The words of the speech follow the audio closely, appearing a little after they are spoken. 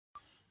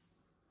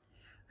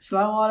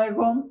Assalamu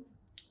alaikum,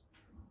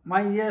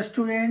 my dear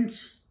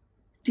students,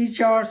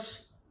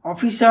 teachers,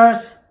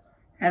 officers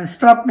and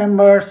staff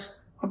members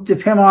of the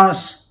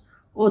famous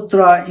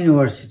Uttara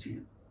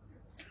University.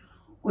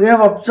 We have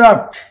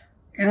observed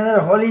another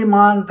holy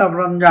month of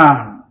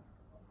Ramadan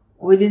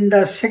within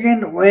the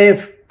second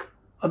wave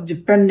of the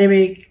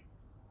pandemic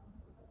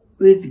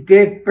with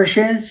great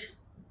patience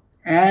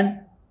and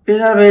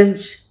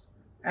perseverance,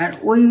 and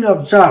we will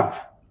observe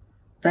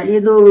the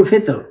Eid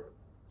Fitr,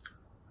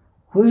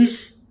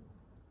 which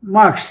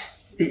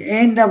marks the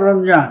end of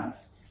Ramadan,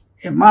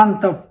 a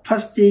month of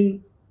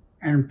fasting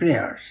and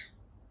prayers.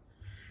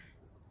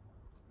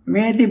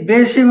 May the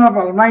blessing of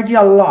Almighty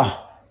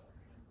Allah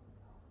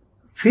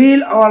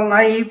fill our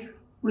life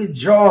with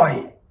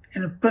joy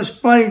and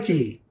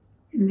prosperity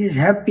in this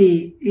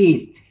happy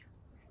Eid.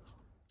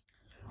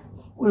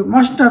 We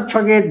must not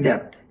forget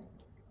that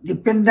the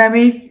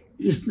pandemic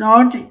is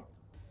not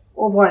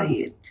over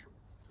yet.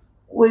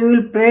 We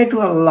will pray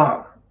to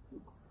Allah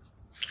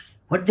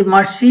for the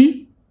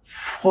mercy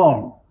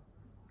from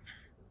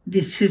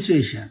this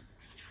situation.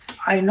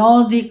 I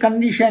know the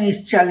condition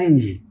is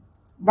challenging,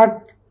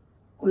 but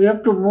we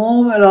have to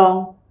move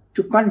along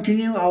to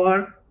continue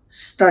our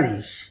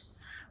studies.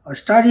 Our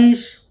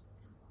studies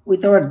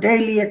with our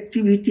daily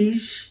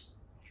activities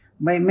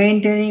by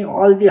maintaining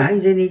all the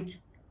hygienic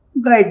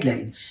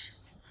guidelines.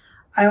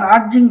 I am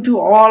urging to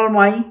all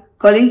my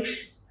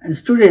colleagues and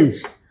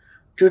students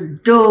to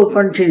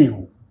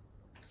continue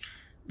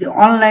the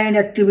online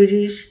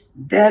activities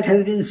that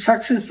has been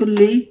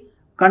successfully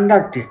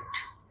conducted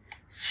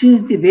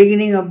since the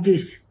beginning of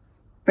this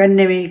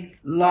pandemic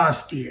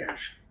last year.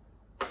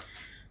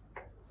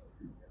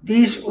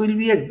 This will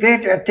be a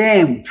great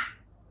attempt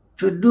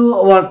to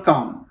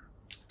overcome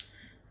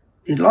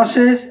the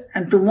losses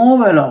and to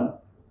move along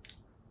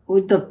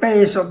with the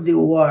pace of the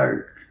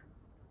world.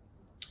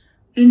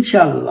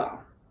 Inshallah,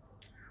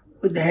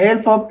 with the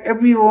help of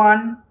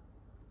everyone,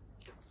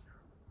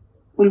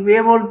 we'll be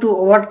able to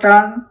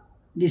overturn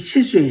the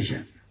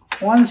situation.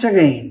 Once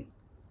again,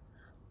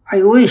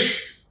 I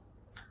wish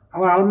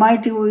our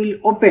Almighty will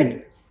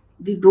open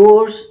the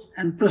doors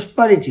and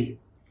prosperity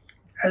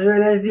as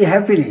well as the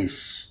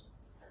happiness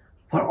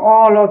for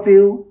all of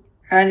you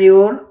and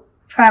your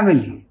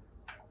family.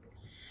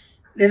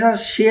 Let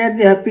us share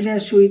the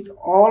happiness with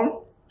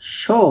all,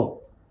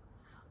 show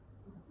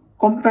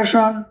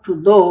compassion to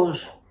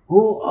those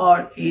who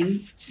are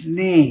in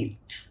need.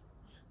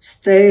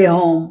 Stay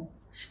home,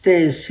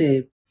 stay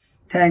safe.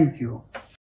 Thank you.